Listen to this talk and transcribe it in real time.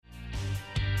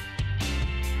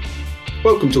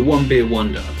Welcome to One Beer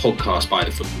Wonder, a podcast by The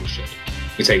Football Shed.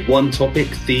 We take one topic,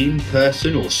 theme,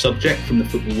 person or subject from the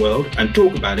football world and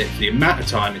talk about it for the amount of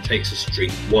time it takes us to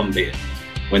drink one beer.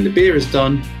 When the beer is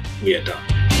done, we are done.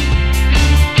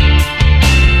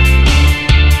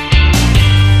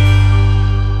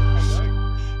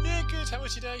 Yeah, good. How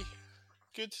was your day?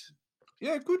 Good?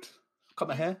 Yeah, good. Cut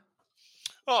my hair.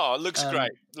 Oh, it looks great.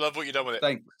 Love what you've done with it.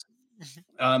 Thanks.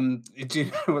 Do you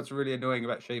know what's really annoying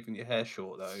about shaving your hair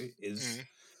short, though, is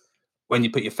when you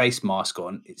put your face mask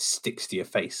on, it sticks to your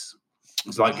face.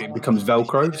 It's like it becomes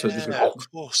Velcro. Yeah, So it just goes,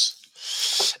 of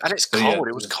course. And it's cold. yeah.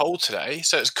 It was cold today,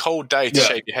 so it's a cold day to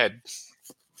shave your head.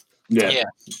 Yeah.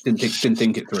 Didn't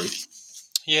think it through.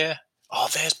 Yeah. Oh,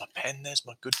 there's my pen. There's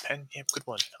my good pen. Yeah, good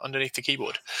one. Underneath the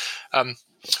keyboard.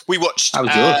 We watched How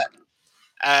was yours?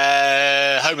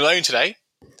 Home Alone today.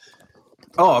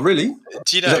 Oh, really?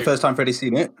 Do you know? Is that the first time Freddie's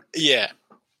seen it? Yeah.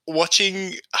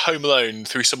 Watching Home Alone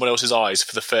through someone else's eyes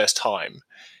for the first time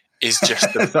is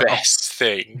just the best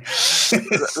thing.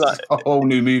 Like, a whole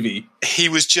new movie. He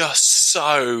was just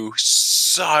so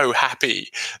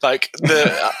happy. Like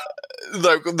the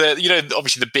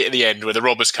obviously the bit at the end where the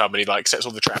robbers come and he like sets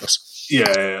all the traps.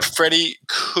 Yeah. Freddie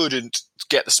couldn't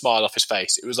get the smile off his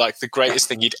face. It was like the greatest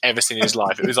thing he'd ever seen in his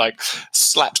life. It was like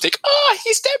slapstick. Oh,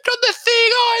 he stepped on the thing.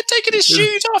 Oh, I'd taken his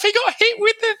shoes off. He got hit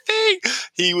with the thing.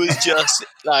 He was just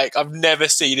like, I've never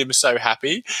seen him so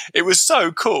happy. It was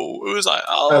so cool. It was like,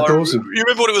 that's awesome. You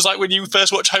remember what it was like when you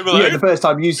first watched Home Alone? Yeah, the first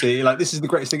time you see it, you're like, this is the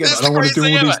greatest thing ever. I don't want to do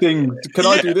all these things. Can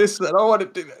I do this? I don't want to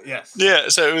do that. Yes. Yeah,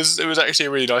 so it was actually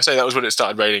a really nice day. That was when it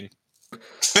started raining.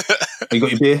 You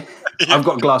got your beer? Yeah. I've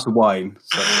got a glass of wine.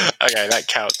 So. Okay, that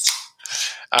counts.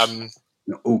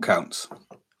 All counts.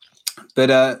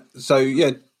 But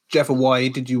Jeff, why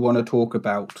did you want to talk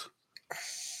about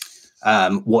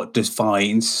what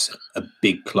defines a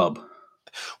big club?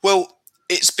 Well,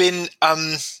 it's been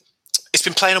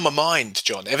playing on my mind,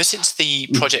 John, ever since the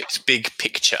Project Big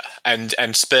Picture and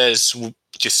Spurs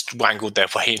just wangled their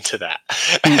way into that.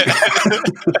 You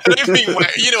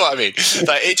know what I mean?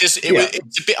 Like it's a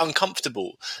bit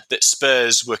uncomfortable that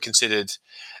Spurs were considered,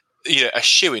 a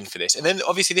shoo-in for this. And then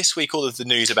obviously this week, all of the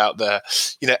news about the,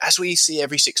 as we see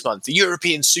every 6 months, the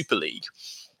European Super League.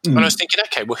 And I was thinking,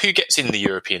 okay, well, who gets in the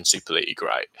European Super League,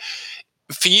 right?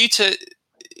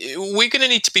 We're going to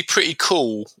need to be pretty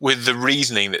cool with the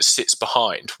reasoning that sits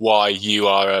behind why you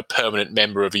are a permanent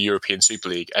member of a European Super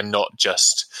League and not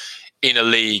just in a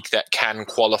league that can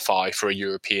qualify for a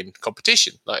European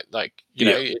competition, like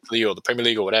Italy or the Premier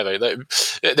League or whatever.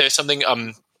 There's something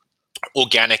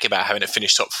organic about having it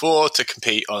finish top four to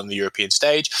compete on the European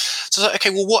stage. So it's like,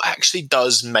 okay, well, what actually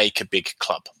does make a big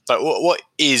club? Like, what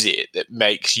is it that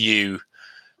makes you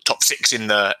top six in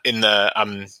the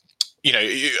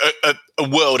a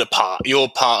world apart? You're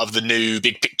part of the new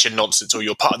big picture nonsense, or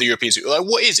you're part of the European. Like,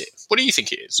 what is it? What do you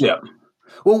think it is? Yeah,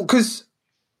 well, because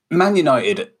Man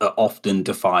United are often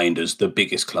defined as the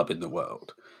biggest club in the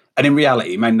world, and in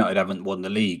reality, Man United haven't won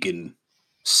the league in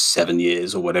 7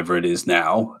 years or whatever it is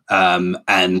now,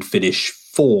 and finish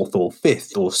fourth or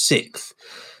fifth or sixth.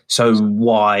 So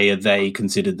why are they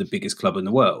considered the biggest club in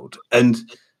the world? And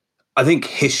I think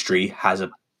history has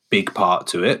a big part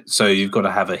to it. So you've got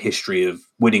to have a history of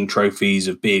winning trophies,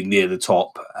 of being near the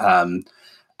top, and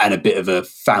a bit of a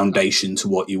foundation to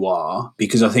what you are.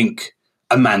 Because I think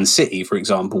a Man City, for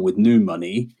example, with new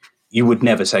money, you would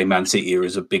never say Man City are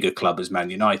as a bigger club as Man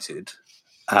United.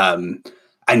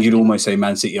 And you'd almost say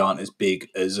Man City aren't as big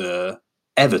as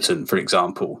Everton, for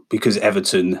example, because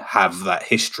Everton have that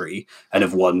history and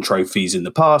have won trophies in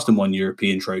the past and won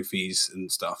European trophies and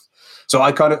stuff. So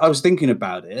I was thinking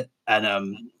about it,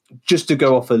 and just to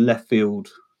go off a left field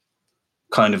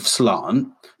kind of slant,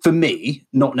 for me,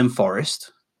 Nottingham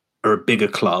Forest are a bigger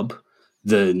club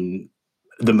than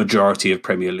the majority of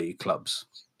Premier League clubs,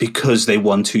 because they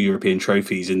won 2 European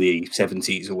trophies in the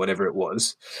 70s or whatever it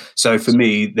was. So for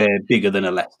me, they're bigger than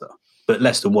a Leicester. But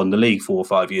Leicester won the league 4 or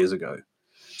 5 years ago.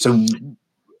 So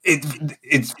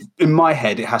it's in my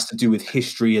head, it has to do with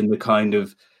history and the kind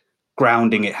of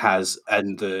grounding it has,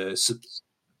 and the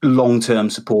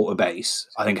long-term supporter base,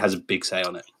 I think, has a big say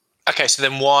on it. Okay, so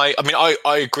then why? I mean,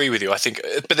 I agree with you, I think.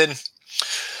 But then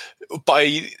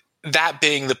by that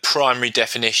being the primary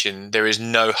definition, there is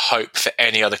no hope for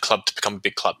any other club to become a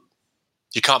big club.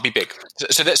 You can't be big.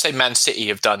 So let's say Man City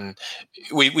have done,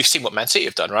 we've seen what Man City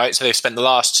have done, right? So they've spent the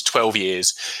last 12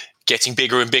 years getting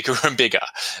bigger and bigger and bigger.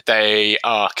 They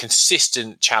are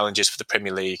consistent challenges for the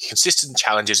Premier League, consistent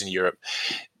challenges in Europe.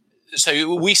 So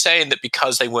are we saying that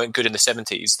because they weren't good in the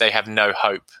 70s, they have no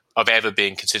hope of ever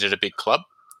being considered a big club?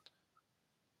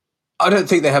 I don't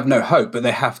think they have no hope, but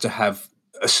they have to have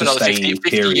a sustained 50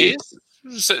 period. Years?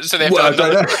 So they have to have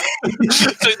another.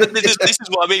 So this is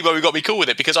what I mean by we got to be cool with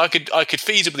it, because I could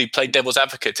feasibly play devil's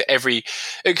advocate to every,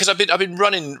 because I've been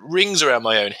running rings around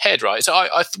my own head, right? So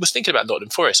I was thinking about Nottingham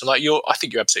Forest. I'm like, I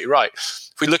think you're absolutely right.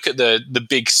 If we look at the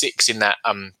big six in that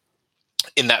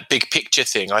big picture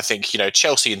thing, I think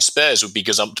Chelsea and Spurs would be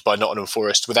gazumped by Nottingham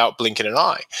Forest without blinking an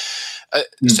eye.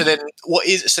 So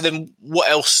then what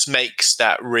else makes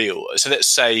that real? So let's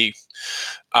say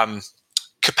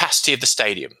capacity of the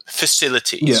stadium,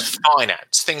 facilities,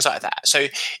 finance, things like that. So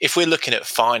if we're looking at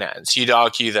finance, you'd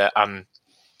argue that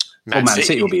Man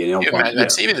City will be in Man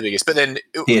City will be the biggest, but then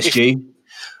PSG.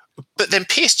 But then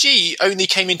PSG only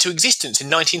came into existence in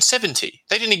 1970.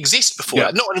 They didn't exist before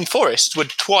that. Nottingham Forest were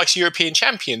twice European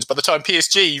champions by the time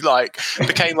PSG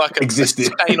became like a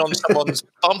stain on someone's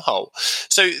bumhole.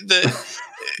 So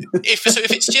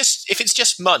if it's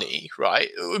just money, right?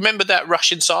 Remember that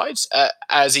Russian side,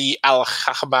 Azi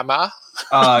Al-Khamama?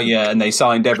 And they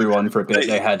signed everyone for a bit.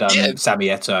 They had Sami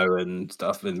Eto'o and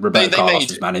stuff, and Roberto Carlos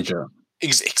was manager.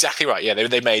 Exactly right. Yeah,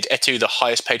 they made Eto'o the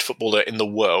highest paid footballer in the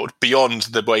world, beyond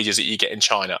the wages that you get in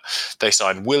China. They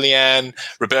signed Willian,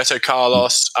 Roberto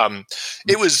Carlos.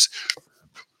 It was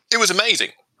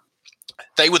amazing.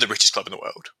 They were the richest club in the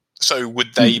world. So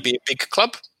would they be a big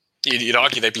club? You'd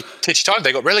argue they'd be titchy time.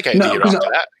 They got relegated the year after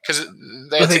that because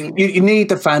I think you need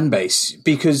the fan base,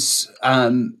 because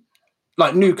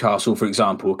like Newcastle, for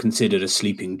example, are considered a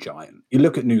sleeping giant. You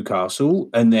look at Newcastle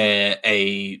and they're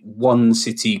a one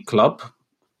city club.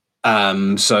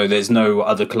 So there's no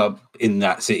other club in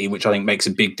that city, which I think makes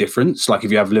a big difference. Like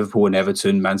if you have Liverpool and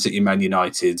Everton, Man City, Man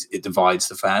United, it divides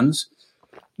the fans.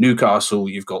 Newcastle,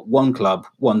 you've got one club,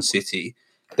 one city.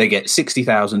 They get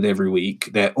 60,000 every week.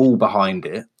 They're all behind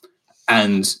it.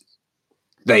 And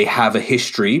they have a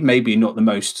history, maybe not the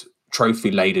most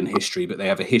trophy-laden history, but they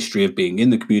have a history of being in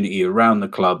the community around the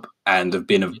club and have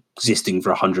been existing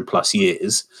for 100+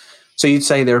 years. So you'd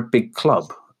say they're a big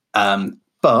club.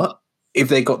 But if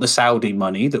they got the Saudi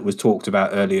money that was talked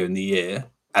about earlier in the year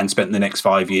and spent the next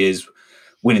 5 years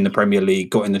winning the Premier League,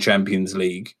 got in the Champions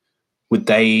League, would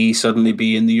they suddenly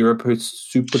be in the Europa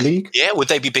Super League? Yeah, would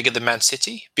they be bigger than Man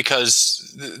City?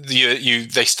 Because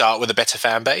they start with a better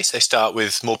fan base. They start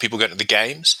with more people going to the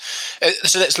games.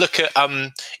 So let's look at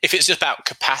if it's just about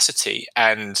capacity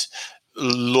and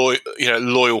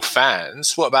loyal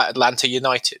fans. What about Atlanta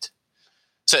United?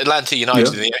 So Atlanta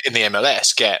United in the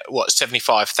MLS get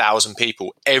 75,000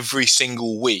 people every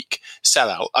single week sell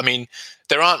out. I mean,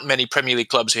 there aren't many Premier League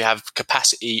clubs who have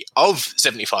capacity of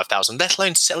 75,000, let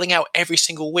alone selling out every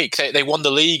single week. They won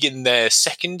the league in their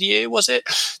second year, was it?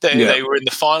 They were in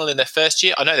the final in their first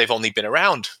year. I know they've only been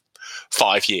around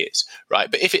 5 years, right?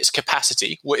 But if it's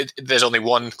capacity, there's only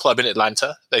one club in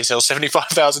Atlanta. They sell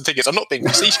 75,000 tickets. I'm not being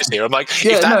facetious here. I'm like,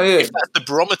 if that's the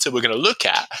barometer we're going to look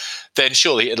at, then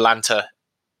surely Atlanta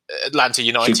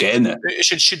United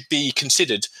should be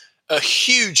considered a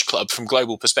huge club from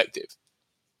global perspective.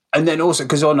 And then also,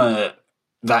 because on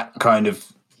that kind of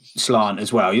slant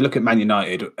as well, you look at Man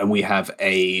United and we have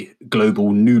a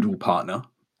global noodle partner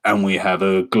and we have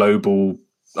a global,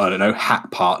 hat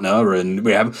partner. And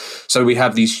we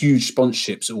have these huge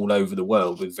sponsorships all over the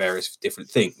world with various different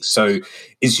things. So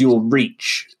is your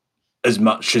reach as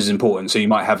much as important? So you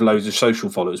might have loads of social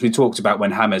followers. We talked about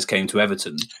when James came to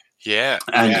Everton. Yeah.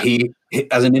 And he,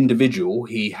 as an individual,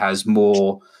 he has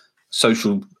more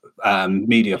social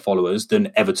media followers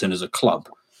than Everton as a club.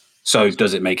 So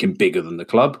does it make him bigger than the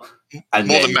club? And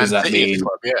more then than Man does that City mean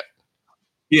club,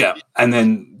 yeah? And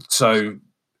then so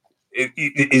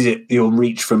is it your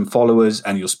reach from followers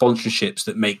and your sponsorships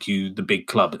that make you the big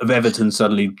club? Have Everton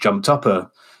suddenly jumped up a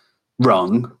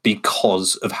rung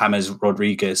because of James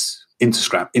Rodriguez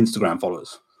Instagram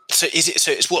followers? So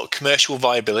it's what commercial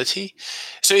viability.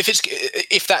 So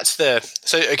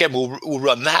again we'll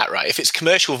run that, right. If it's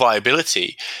commercial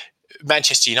viability,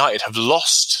 Manchester United have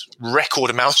lost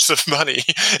record amounts of money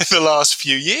in the last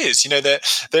few years.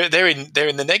 They're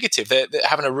in the negative. They're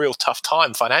having a real tough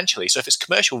time financially. So if it's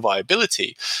commercial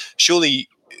viability, surely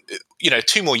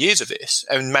 2 more years of this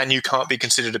and Man U can't be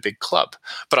considered a big club.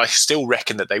 But I still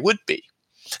reckon that they would be.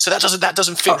 So that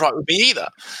doesn't fit right with me either.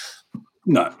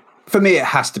 No. For me, it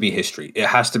has to be history. It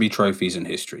has to be trophies and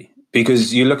history.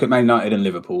 Because you look at Man United and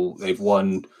Liverpool, they've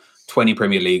won 20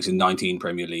 Premier Leagues and 19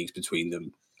 Premier Leagues between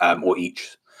them, or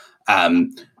each.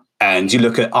 And you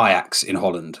look at Ajax in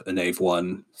Holland, and they've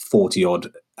won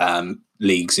 40-odd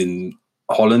leagues in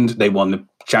Holland. They won the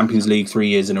Champions League 3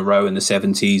 years in a row in the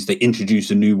 70s. They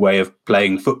introduced a new way of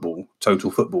playing football,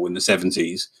 total football, in the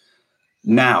 70s.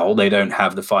 Now they don't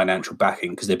have the financial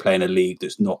backing because they play in a league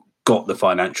that's not got the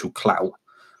financial clout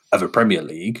of a Premier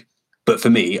League, But for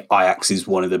me, Ajax is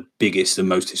one of the biggest and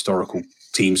most historical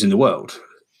teams in the world.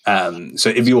 So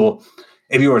if you're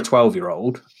a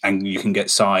 12-year-old and you can get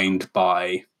signed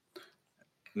by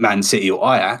Man City or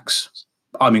Ajax,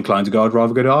 I'm inclined to go. I'd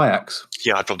rather go to Ajax.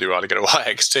 Yeah, I'd probably rather go to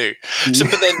Ajax too. So,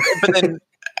 but then,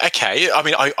 okay. I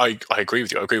mean, I agree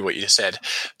with you. I agree with what you just said.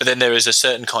 But then there is a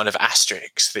certain kind of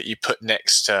asterisk that you put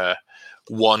next to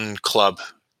one club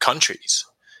countries.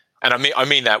 And I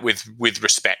mean that with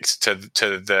respect to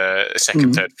the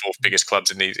second, third, fourth biggest clubs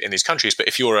in these countries. But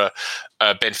if you're a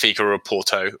Benfica or a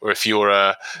Porto, or if you're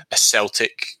a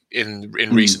Celtic in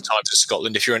recent times in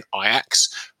Scotland, if you're an Ajax,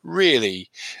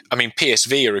 really, I mean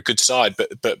PSV are a good side,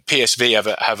 but PSV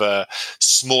have a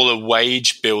smaller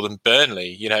wage bill than Burnley.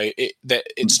 You know,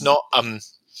 it's not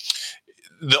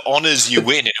the honours you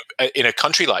win in a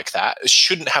country like that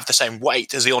shouldn't have the same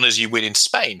weight as the honours you win in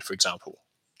Spain, for example.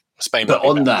 Spain, but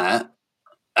on that,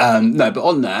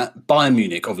 Bayern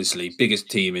Munich, obviously, biggest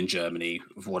team in Germany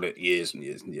for years and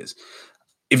years and years.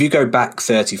 If you go back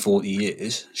 30, 40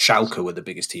 years, Schalke were the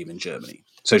biggest team in Germany.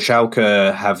 So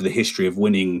Schalke have the history of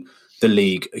winning the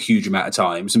league a huge amount of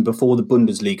times. And before the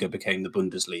Bundesliga became the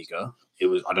Bundesliga, it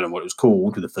was, I don't know what it was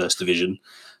called, the first division,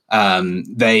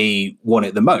 they won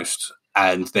it the most.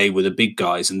 And they were the big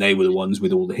guys and they were the ones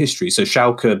with all the history. So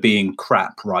Schalke being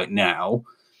crap right now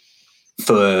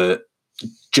for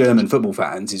German football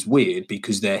fans is weird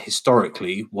because they're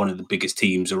historically one of the biggest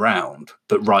teams around.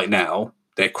 But right now,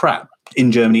 they're crap.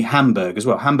 In Germany, Hamburg as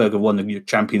well. Hamburg have won the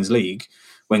Champions League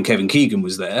when Kevin Keegan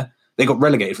was there. They got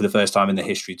relegated for the first time in their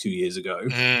history 2 years ago.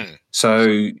 So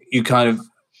you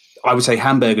I would say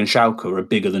Hamburg and Schalke are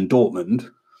bigger than Dortmund.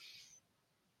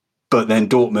 But then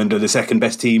Dortmund are the second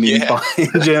best team in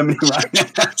Germany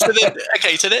right now.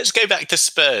 So let's go back to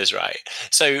Spurs, right?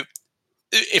 So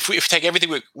if we take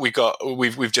everything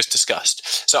we've just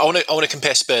discussed, so I want to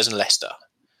compare Spurs and Leicester.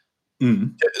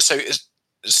 So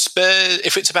Spurs,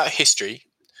 if it's about history,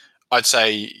 I'd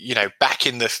say back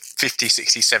in the 50s,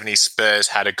 60s, 70s, Spurs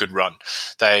had a good run.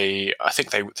 I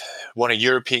think they won a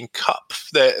European Cup.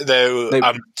 They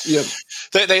had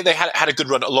a good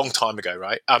run a long time ago,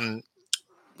 right? And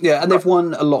they've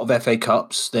won a lot of FA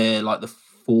Cups. They're like the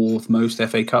fourth most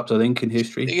FA Cups, I think, in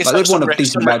history. They've won a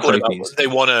decent amount of trophies. They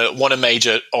won a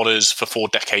major honours for 4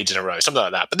 decades in a row, something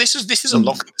like that. But this is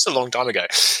a long time ago.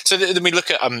 So then we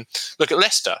look at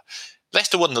Leicester.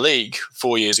 Leicester won the league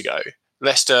 4 years ago.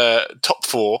 Leicester top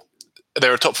 4.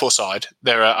 They're a top 4 side.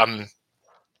 They're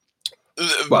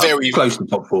very close to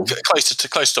top 4. Close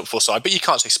to top 4 side, but you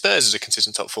can't say Spurs is a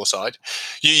consistent top 4 side.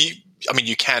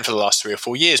 You can for the last 3 or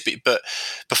 4 years, but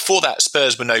before that,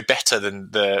 Spurs were no better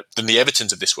than the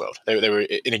Evertons of this world. They were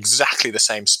in exactly the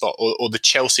same spot, or the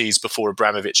Chelseas before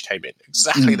Abramovich came in,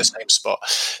 exactly the same spot.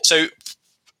 So,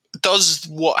 does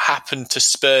what happened to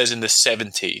Spurs in the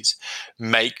 70s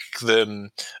make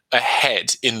them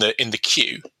ahead in the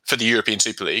queue for the European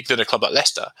Super League than a club like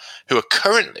Leicester, who are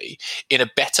currently in a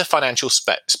better financial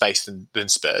space than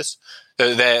Spurs?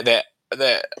 They've got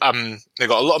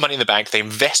a lot of money in the bank. They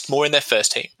invest more in their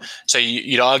first team. So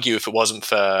you'd argue if it wasn't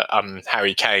for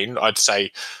Harry Kane, I'd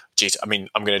say, geez, I mean,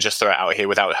 I'm going to just throw it out here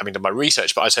without having done my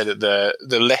research, but I'd say that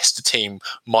the Leicester team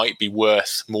might be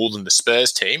worth more than the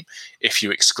Spurs team if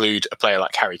you exclude a player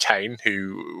like Harry Kane,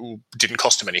 who didn't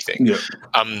cost him anything.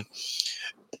 Yeah.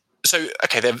 So,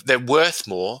 okay, they're worth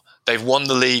more. They've won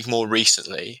the league more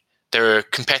recently. They're a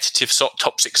competitive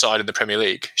top 6 side in the Premier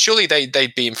League. Surely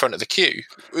they'd be in front of the queue.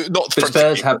 Not front of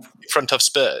the queue, in front of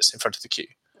Spurs, in front of the queue.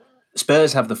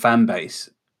 Spurs have the fan base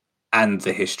and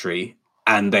the history,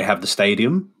 and they have the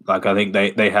stadium. Like, I think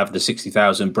they have the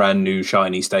 60,000 brand new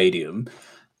shiny stadium,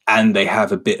 and they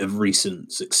have a bit of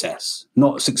recent success.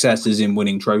 Not success as in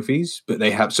winning trophies, but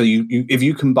they have. So if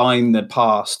you combine the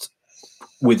past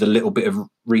with a little bit of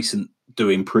recent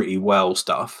doing pretty well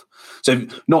stuff. So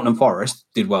Nottingham Forest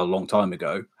did well a long time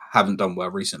ago, haven't done well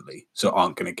recently, so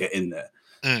aren't going to get in there.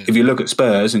 If you look at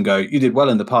Spurs and go, you did well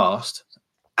in the past,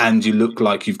 and you look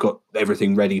like you've got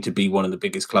everything ready to be one of the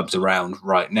biggest clubs around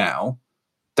right now,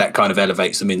 that kind of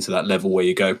elevates them into that level where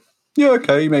you go, yeah,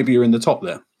 okay, maybe you're in the top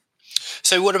there.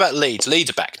 So what about Leeds? Leeds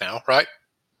are back now, right?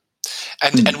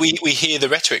 And we hear the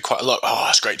rhetoric quite a lot. Oh,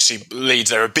 it's great to see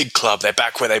Leeds. They're a big club. They're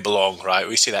back where they belong, right?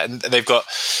 We see that. And they've got,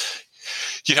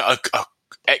 a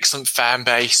excellent fan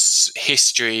base,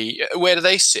 history. Where do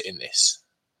they sit in this?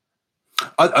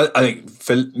 I think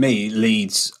for me,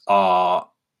 Leeds are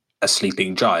a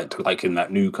sleeping giant, like in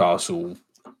that Newcastle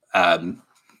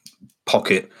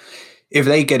pocket. If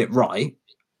they get it right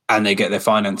and they get their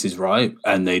finances right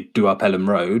and they do up Ellen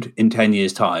Road, in 10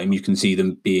 years' time, you can see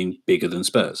them being bigger than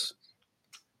Spurs.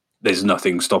 There's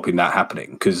nothing stopping that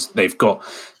happening because they've got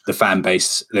the fan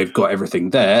base, they've got everything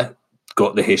there,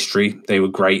 got the history. They were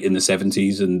great in the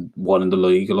 70s and won in the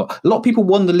league a lot. A lot of people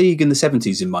won the league in the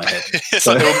 70s in my head. It's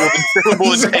like they were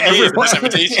more than 10 years in the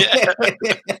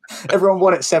 70s. Yeah. Everyone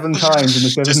won it 7 times in the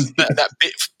 70s. Just that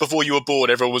bit before you were born,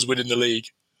 everyone was winning the league.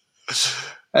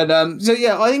 And so,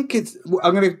 yeah, I think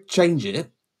I'm going to change it.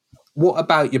 What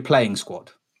about your playing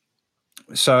squad?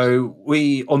 So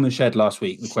we, on the shed last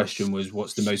week, the question was,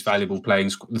 what's the most valuable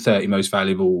the 30 most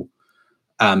valuable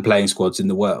playing squads in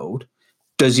the world?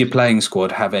 Does your playing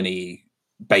squad have any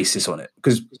basis on it?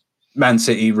 Because Man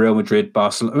City, Real Madrid,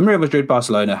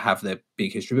 Barcelona have their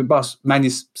big history, but Man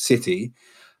City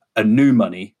are new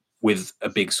money with a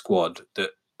big squad that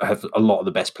have a lot of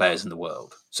the best players in the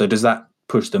world. So does that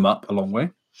push them up a long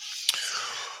way?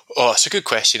 Oh, it's a good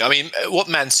question. I mean, what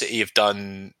Man City have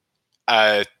done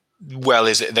well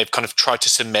is they've kind of tried to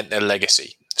cement their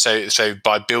legacy. So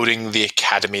by building the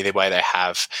academy the way they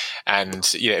have,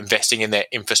 and investing in their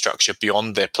infrastructure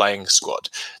beyond their playing squad,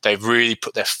 they've really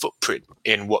put their footprint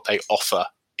in what they offer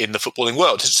in the footballing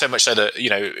world. So much so that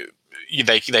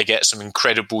they get some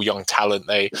incredible young talent.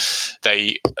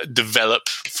 They develop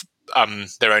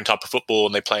their own type of football,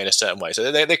 and they play in a certain way.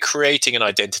 So they're creating an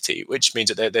identity, which means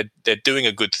that they're doing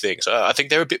a good thing. So I think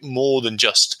they're a bit more than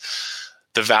just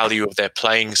the value of their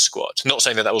playing squad. Not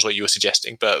saying that was what you were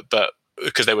suggesting, but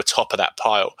because they were top of that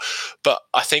pile. But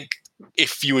I think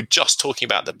if you were just talking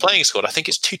about the playing squad, I think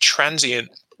it's too transient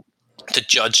to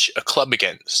judge a club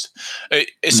against,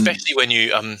 especially when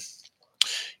you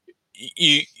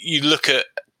look at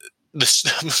this.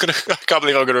 I can't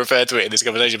believe I'm going to refer to it in this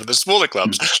conversation, but the smaller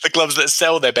clubs, the clubs that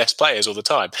sell their best players all the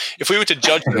time. If we were to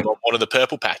judge them on one of the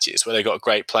purple patches where they got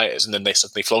great players and then they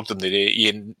suddenly flogged them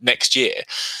the next year,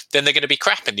 then they're going to be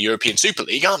crap in the European Super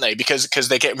League, aren't they? Because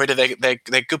they're getting rid of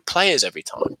their good players every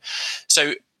time.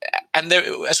 So, and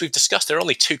as we've discussed, there are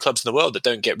only 2 clubs in the world that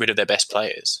don't get rid of their best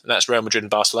players, and that's Real Madrid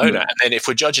and Barcelona. And then if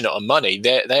we're judging it on money,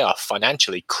 they are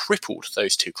financially crippled,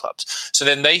 those 2 clubs. So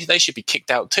then they should be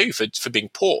kicked out too for being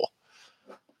poor.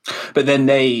 But then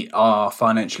they are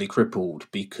financially crippled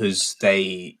because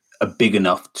they are big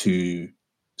enough to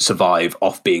survive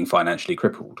off being financially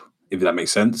crippled, if that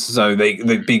makes sense. So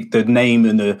the name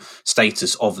and the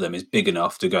status of them is big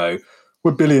enough to go,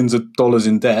 we're billions of dollars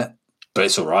in debt, but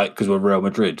it's all right because we're Real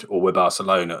Madrid or we're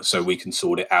Barcelona, so we can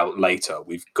sort it out later.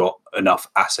 We've got enough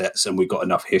assets and we've got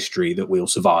enough history that we'll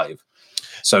survive.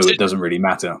 So it doesn't really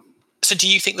matter. So do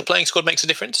you think the playing squad makes a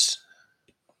difference?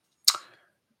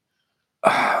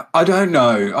 I don't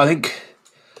know. I think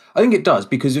it does,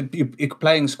 because your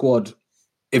playing squad,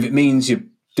 if it means you're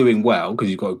doing well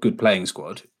because you've got a good playing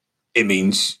squad, it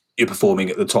means you're performing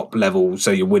at the top level.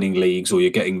 So you're winning leagues or you're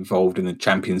getting involved in the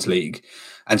Champions League,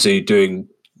 and so you're doing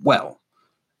well,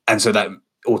 and so that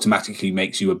automatically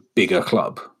makes you a bigger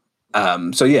club.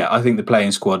 So yeah, I think the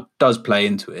playing squad does play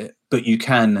into it, but you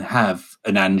can have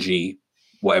an Angie,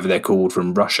 whatever they're called,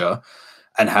 from Russia,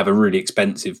 and have a really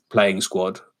expensive playing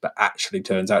squad that actually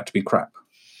turns out to be crap.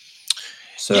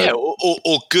 So, yeah,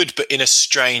 or good, but in a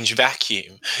strange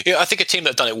vacuum. I think a team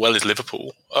that have done it well is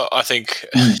Liverpool. I think,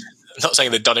 I'm not saying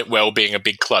they've done it well being a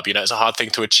big club. It's a hard thing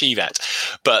to achieve at.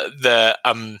 But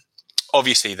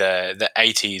obviously the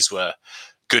 80s were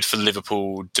good for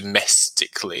Liverpool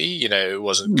domestically. It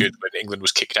wasn't good when England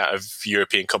was kicked out of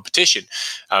European competition.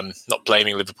 Not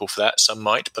blaming Liverpool for that. Some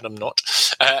might, but I'm not.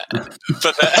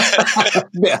 But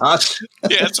bit harsh.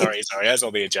 Yeah, sorry, that's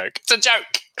only a joke. It's a joke.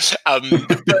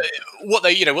 But what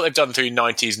they've done through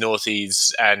 90s,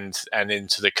 noughties, and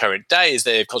into the current day is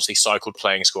they've constantly cycled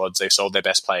playing squads. They've sold their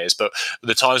best players, but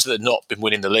the times that they've not been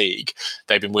winning the league,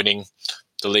 they've been winning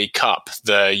the League Cup,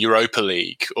 the Europa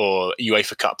League, or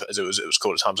UEFA Cup, as it was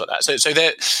called at times like that. So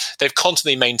they've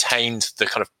constantly maintained the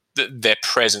kind of their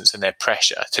presence and their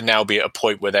pressure to now be at a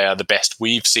point where they are the best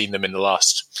we've seen them in the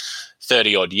last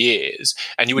 30 odd years.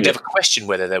 And you would never question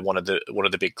whether they're one of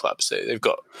the big clubs. They've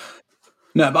got.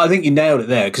 No, but I think you nailed it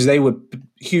there, because they were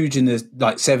huge in the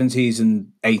 70s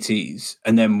and 80s,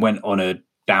 and then went on a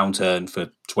downturn for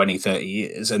 20, 30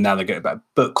 years, and now they're getting back.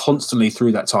 But constantly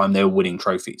through that time, they were winning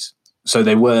trophies. So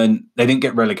they didn't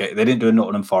get relegated. They didn't do a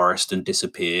Nottingham Forest and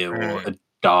disappear, or a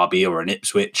Derby or an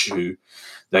Ipswich who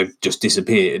they've just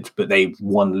disappeared, but they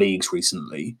won leagues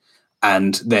recently.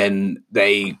 And then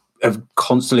they have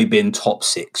constantly been top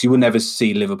 6. You will never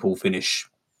see Liverpool finish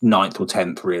 9th or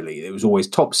 10th, really. It was always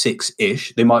top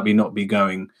 6-ish. They might not be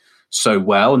going so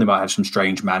well, and they might have some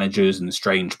strange managers and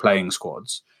strange playing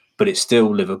squads, but it's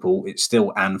still Liverpool. It's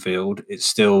still Anfield. It's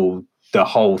still the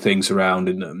whole thing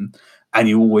surrounding them. And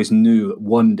you always knew that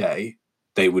one day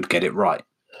they would get it right.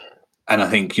 And I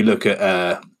think you look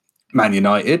at Man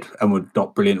United, and we're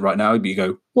not brilliant right now, but you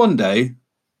go, one day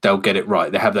they'll get it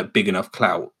right. They have that big enough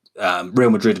clout. Real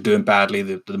Madrid are doing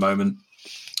badly at the moment.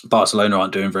 Barcelona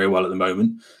aren't doing very well at the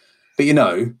moment. But,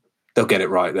 they'll get it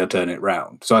right. They'll turn it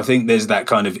round. So I think there's that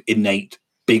kind of innate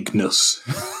bigness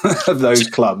of those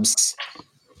clubs.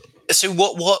 So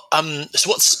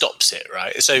what stops it,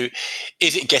 right? So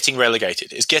is it getting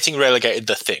relegated? Is getting relegated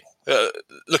the thing?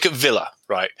 Look at Villa,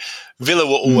 right? Villa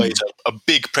were always a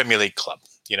big Premier League club,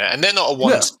 and they're not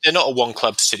a one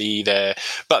club city either,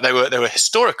 but they were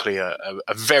historically a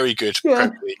very good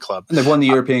Premier League club. And they've won the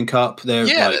European Cup. They're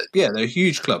they're a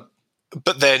huge club.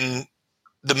 But then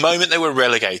the moment they were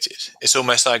relegated, it's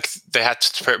almost like they had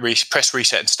to press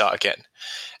reset and start again.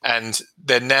 And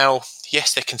they're now,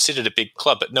 yes, they're considered a big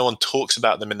club, but no one talks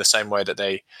about them in the same way that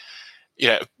they,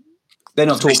 they're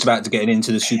not talked about to getting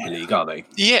into the Super League, are they?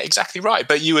 Yeah, exactly right.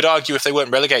 But you would argue if they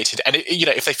weren't relegated, and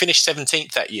if they finished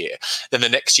 17th that year, then the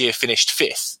next year finished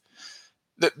 5th,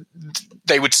 that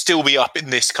they would still be up in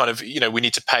this kind of, we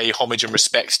need to pay homage and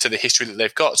respect to the history that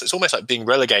they've got. So it's almost like being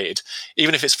relegated,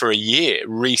 even if it's for a year,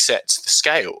 resets the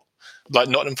scale, like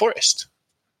Nottingham Forest.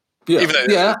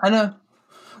 Yeah, I know.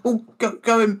 Well,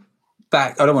 going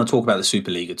back, I don't want to talk about the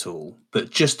Super League at all, but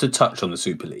just to touch on the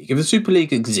Super League. If the Super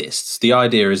League exists, the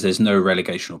idea is there's no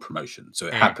relegation or promotion. So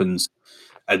it happens,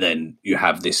 and then you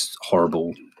have this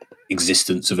horrible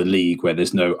existence of a league where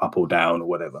there's no up or down or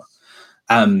whatever.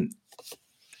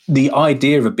 The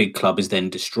idea of a big club is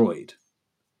then destroyed,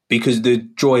 because the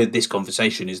joy of this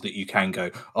conversation is that you can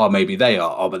go, oh, maybe they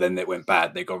are, oh, but then it went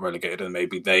bad, they got relegated, and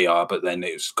maybe they are, but then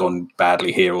it's gone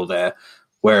badly here or there.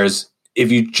 Whereas if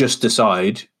you just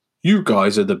decide you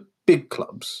guys are the big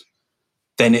clubs,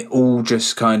 then it all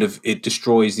just it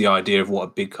destroys the idea of what a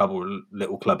big club or a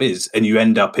little club is. And you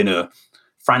end up in a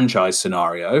franchise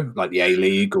scenario like the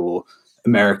A-League or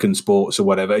American sports or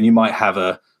whatever. And you might have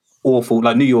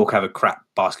like New York have a crap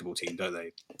basketball team, don't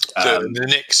they? The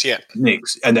Knicks, yeah.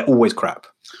 Knicks, and they're always crap.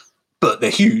 But they're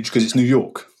huge because it's New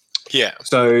York. Yeah.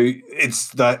 So it's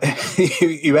that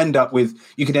you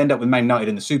could end up with Man United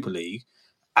in the Super League,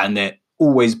 and they're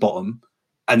always bottom,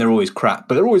 and they're always crap,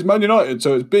 but they're always Man United,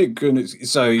 so it's big, and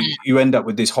so you end up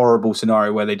with this horrible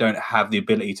scenario where they don't have the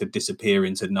ability to disappear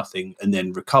into nothing and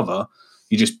then recover.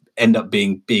 You just end up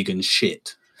being big and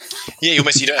shit. Yeah,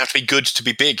 you don't have to be good to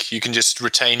be big. You can just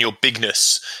retain your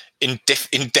bigness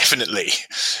indefinitely,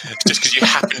 just because you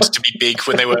happened to be big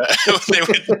when they were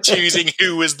choosing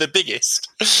who was the biggest.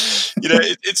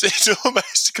 It's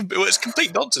almost it's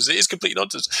complete nonsense. It is complete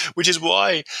nonsense, which is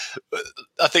why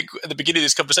I think at the beginning of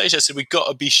this conversation I said we've got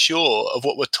to be sure of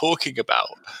what we're talking about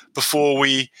before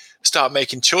we start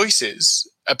making choices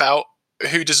about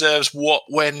who deserves what,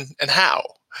 when, and how.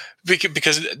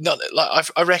 Because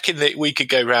I reckon that we could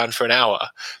go around for an hour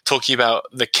talking about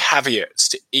the caveats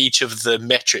to each of the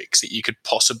metrics that you could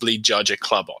possibly judge a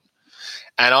club on.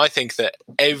 And I think that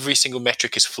every single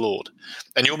metric is flawed.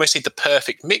 And you almost need the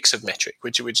perfect mix of metric,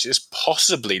 which is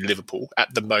possibly Liverpool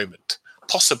at the moment.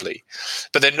 Possibly.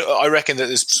 But then I reckon that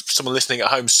there's someone listening at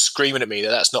home screaming at me that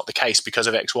that's not the case because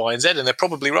of X, Y, and Z. And they're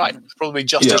probably right. Probably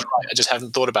just as right. I just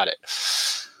haven't thought about it.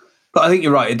 But I think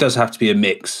you're right. It does have to be a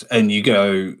mix. And you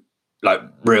go like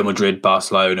Real Madrid,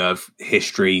 Barcelona,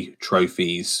 history,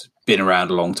 trophies, been around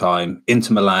a long time.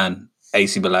 Inter Milan,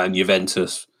 AC Milan,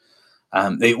 Juventus.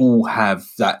 They all have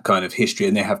that kind of history,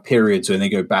 and they have periods when they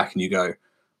go back and you go,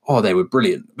 oh, they were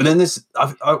brilliant. But then the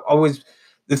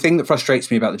thing that frustrates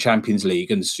me about the Champions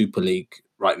League and the Super League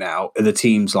right now are the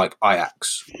teams like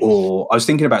Ajax, or I was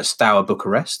thinking about Steaua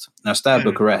Bucharest. Now, Steaua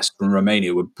Bucharest from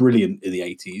Romania were brilliant in the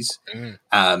 80s.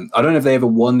 I don't know if they ever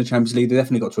won the Champions League. They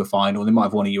definitely got to a final. They might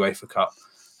have won a UEFA Cup.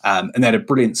 And they had a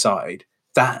brilliant side.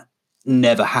 That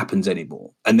never happens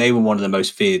anymore. And they were one of the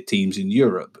most feared teams in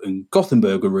Europe. And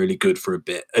Gothenburg were really good for a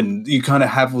bit. And you kind of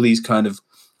have all these kind of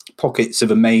pockets of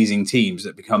amazing teams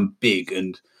that become big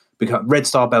and become Red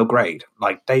Star Belgrade.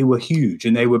 Like, they were huge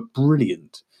and they were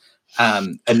brilliant.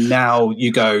 And now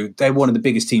you go, they're one of the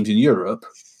biggest teams in Europe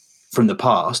from the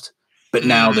past, but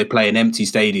now they play in empty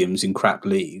stadiums in crap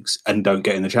leagues and don't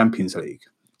get in the Champions League.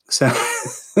 So,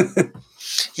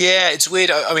 yeah, it's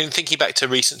weird. I mean, thinking back to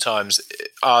recent times,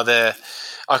 Monaco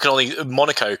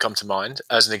come to mind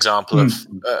as an example of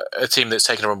a team that's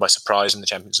taken everyone by surprise in the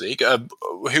Champions League.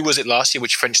 Who was it last year?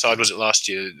 Which French side was it last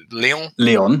year? Lyon?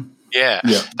 Yeah,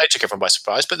 they took everyone by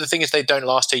surprise. But the thing is, they don't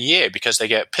last a year because they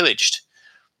get pillaged.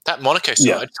 That Monaco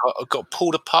side got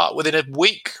pulled apart within a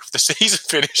week of the season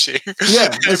finishing.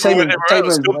 Yeah, we went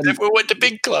to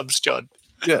big clubs, John.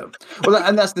 Yeah, well,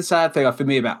 and that's the sad thing for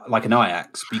me about like an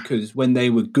Ajax, because when they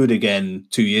were good again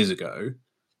 2 years ago,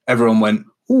 everyone went,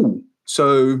 "Ooh,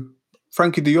 so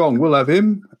Frankie De Jong, we'll have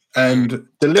him, and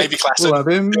De Ligt, we'll have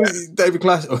him, David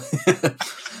Klaassen."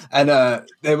 And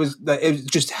it was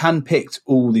just handpicked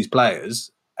all these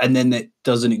players, and then it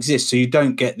doesn't exist. So you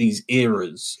don't get these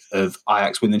eras of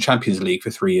Ajax winning the Champions League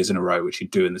for 3 years in a row, which you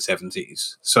do in the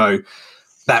 70s. So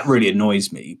that really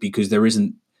annoys me because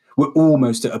we're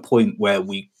almost at a point where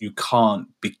you can't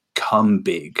become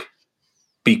big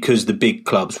because the big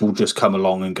clubs will just come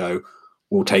along and go,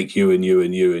 we'll take you and you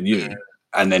and you and you,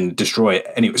 and then destroy it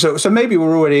anyway. So maybe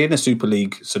we're already in a Super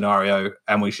League scenario,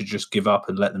 and we should just give up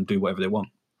and let them do whatever they want.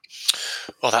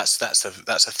 Well, that's a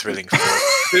thrilling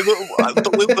thought,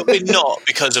 but we're not,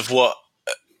 because of what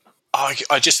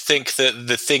I just think that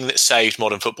the thing that saved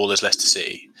modern football is Leicester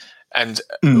City, and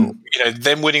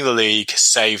them winning the league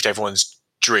saved everyone's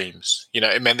dreams.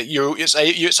 It meant that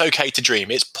it's okay to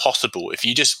dream. It's possible. If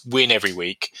you just win every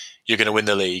week, you're going to win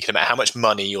the league, no matter how much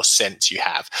money or sense you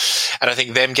have. And I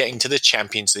think them getting to the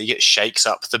Champions League, it shakes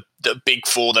up the big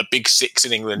four, the big six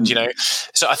in England.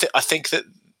 So I think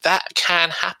that can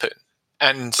happen.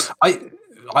 And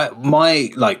my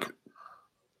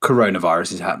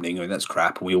coronavirus is happening. I mean, that's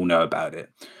crap. We all know about it.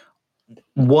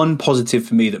 One positive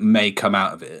for me that may come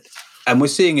out of it, and we're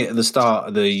seeing it at the start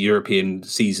of the European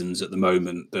seasons at the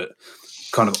moment, that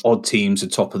kind of odd teams are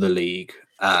top of the league.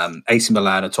 AC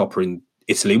Milan are topper in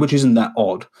Italy, which isn't that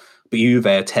odd, but Juve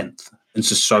are 10th, and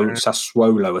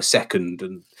Sassuolo are second,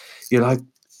 and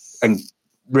and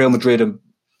Real Madrid and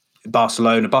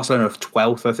Barcelona are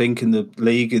 12th, I think, in the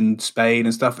league in Spain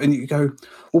and stuff. And you go,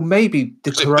 well, maybe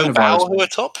the coronavirus who are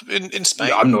top in Spain.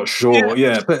 Yeah, I'm not sure.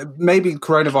 Yeah, but maybe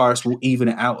coronavirus will even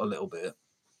it out a little bit,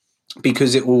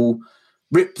 because it will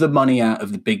rip the money out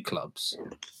of the big clubs,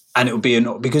 and it will be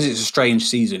because it's a strange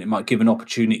season. It might give an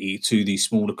opportunity to these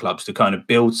smaller clubs to kind of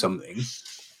build something,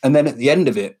 and then at the end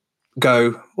of it,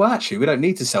 go, well, actually, we don't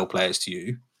need to sell players to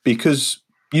you because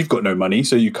you've got no money,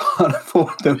 so you can't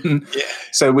afford them. Yeah.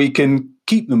 So we can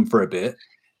keep them for a bit,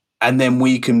 and then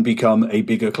we can become a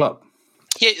bigger club.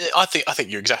 Yeah, I think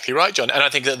you're exactly right, John. And I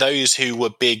think that those who were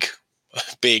big.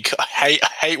 I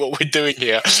hate what we're doing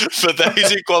here. For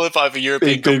those who qualified for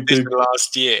European competition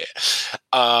last year,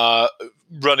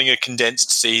 running a condensed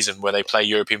season where they play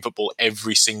European football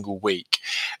every single week,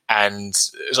 and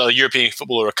so European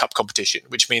football are a cup competition,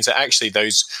 which means that actually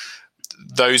those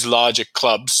larger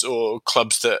clubs, or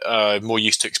clubs that are more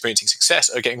used to experiencing success,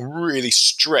 are getting really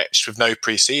stretched with no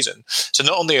pre-season. So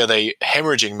not only are they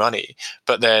hemorrhaging money,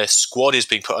 but their squad is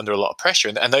being put under a lot of pressure.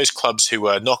 And those clubs who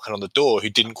were knocking on the door,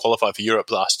 who didn't qualify for Europe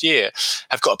last year,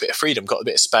 have got a bit of freedom, got a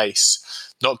bit of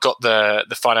space, not got the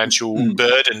financial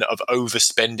burden of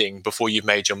overspending before you've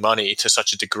made your money to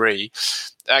such a degree.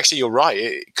 Actually, you're right.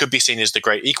 It could be seen as the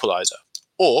great equalizer.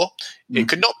 Or it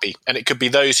could not be. And it could be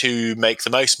those who make the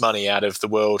most money out of the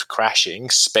world crashing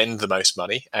spend the most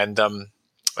money. And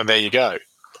there you go.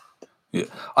 Yeah.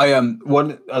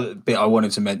 One other bit I wanted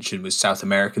to mention was South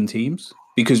American teams,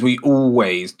 because we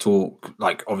always talk,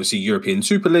 obviously European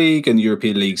Super League and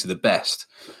European leagues are the best.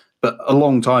 But a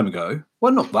long time ago,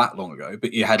 well, not that long ago,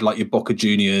 but you had your Boca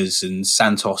Juniors and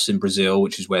Santos in Brazil,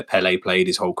 which is where Pele played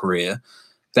his whole career.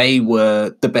 They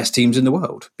were the best teams in the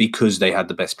world because they had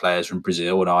the best players from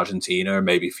Brazil and Argentina, and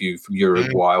maybe a few from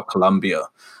Uruguay or Colombia.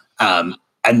 And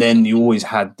then you always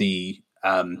had the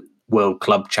World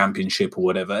Club Championship or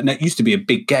whatever. And that used to be a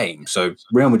big game. So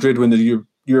Real Madrid win the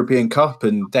European Cup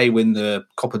and they win the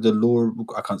Copa del Oro.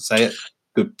 I can't say it.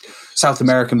 The South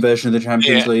American version of the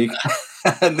Champions League.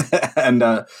 and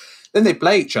then they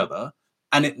play each other.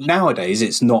 And nowadays,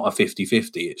 it's not a 50-50.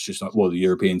 It's just the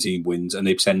European team wins and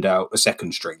they send out a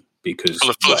second string because...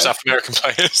 Full of South American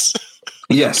players.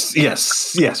 Yes.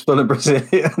 Full of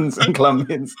Brazilians and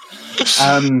Colombians.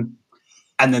 And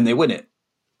then they win it.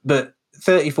 But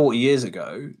 30, 40 years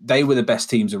ago, they were the best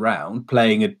teams around,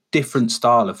 playing a different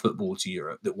style of football to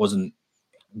Europe that wasn't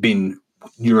been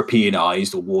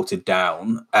Europeanized or watered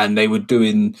down. And they were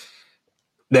doing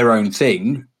their own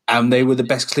thing. And they were the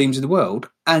best teams in the world,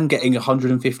 and getting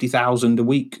 150,000 a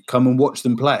week come and watch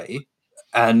them play,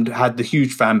 and had the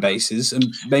huge fan bases,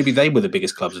 and maybe they were the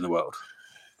biggest clubs in the world.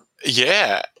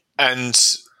 Yeah, and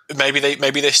maybe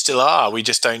they still are. We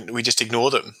just ignore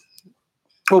them.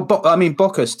 Well,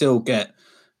 Boca still get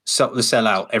the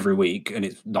sellout every week, and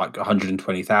it's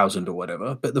 120,000 or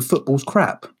whatever. But the football's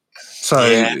crap. So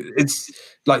it's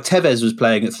like Tevez was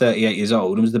playing at 38 years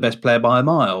old and was the best player by a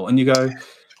mile, and you go.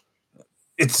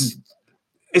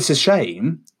 It's a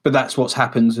shame, but that's what's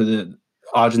happened to the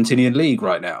Argentinian league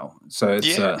right now. So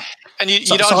it's and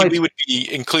you'd argue we would be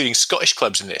including Scottish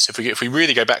clubs in this if we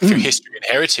really go back through history and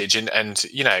heritage and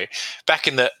back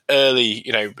in the early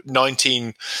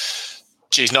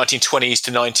 1920s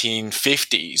to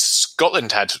 1950s,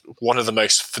 Scotland had one of the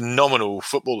most phenomenal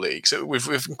football leagues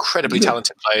with incredibly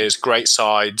talented players, great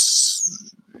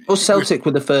sides. Well, Celtic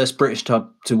were the first British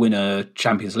club to win a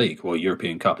Champions League, or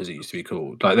European Cup as it used to be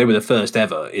called. Like, they were the first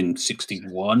ever in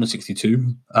 61 or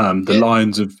 62. The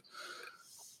Lions of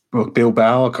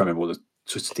Bilbao, I can't remember what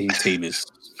the team is.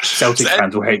 Celtic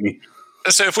fans will hate me.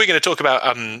 So if we're going to talk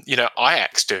about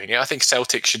Ajax doing it, I think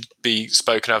Celtic should be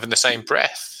spoken of in the same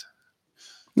breath.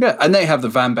 Yeah, and they have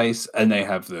the fan base, and they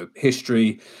have the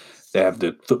history, they have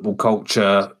the football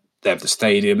culture, they have the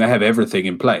stadium, they have everything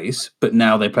in place, but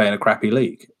now they play in a crappy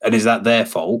league. And is that their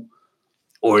fault,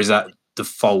 or is that the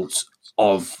fault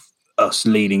of us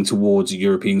leaning towards a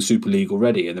European Super League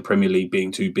already, and the Premier League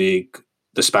being too big,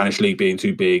 the Spanish league being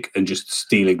too big, and just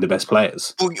stealing the best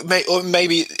players? Well, or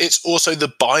maybe it's also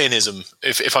the Bayernism,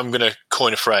 if I'm going to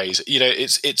coin a phrase.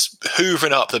 It's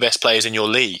hoovering up the best players in your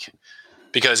league.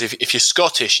 Because if you're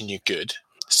Scottish and you're good,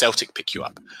 Celtic pick you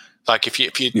up. Like if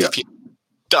you're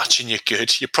Dutch and you're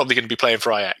good, you're probably going to be playing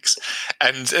for Ajax.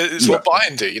 And it's what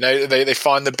Bayern do. They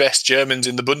find the best Germans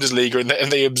in the Bundesliga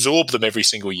and they absorb them every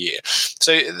single year.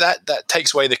 So that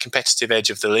takes away the competitive edge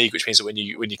of the league, which means that when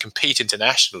you compete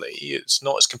internationally, it's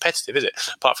not as competitive, is it?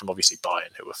 Apart from obviously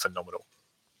Bayern, who are phenomenal.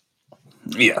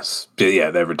 Yes,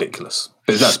 yeah, they're ridiculous.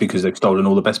 But that's because they've stolen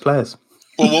all the best players.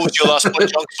 Well, what was your last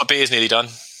point, John? My beer's nearly done.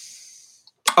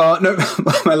 No,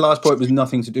 my last point was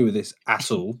nothing to do with this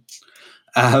at all.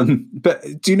 But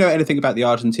do you know anything about the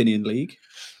Argentinian league?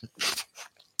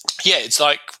 Yeah, it's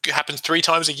like it happens 3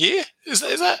 times a year. Is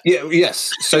that? Yeah.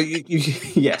 Yes. So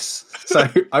yes. So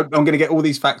I'm going to get all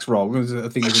these facts wrong. I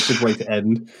think it's a good way to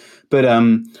end. But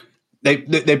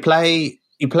they play.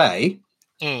 You play,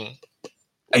 and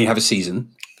you have a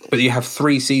season. But you have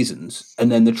 3 seasons,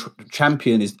 and then the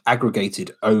champion is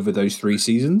aggregated over those 3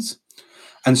 seasons.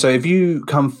 And so if you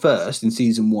come first in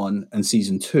season 1 and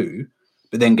season 2,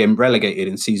 but then get relegated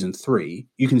in season 3,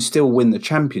 you can still win the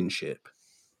championship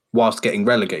whilst getting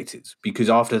relegated,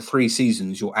 because after 3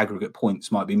 seasons, your aggregate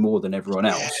points might be more than everyone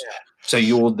else. Yeah. So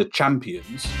you're the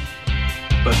champions,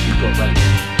 but you've got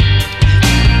relegated.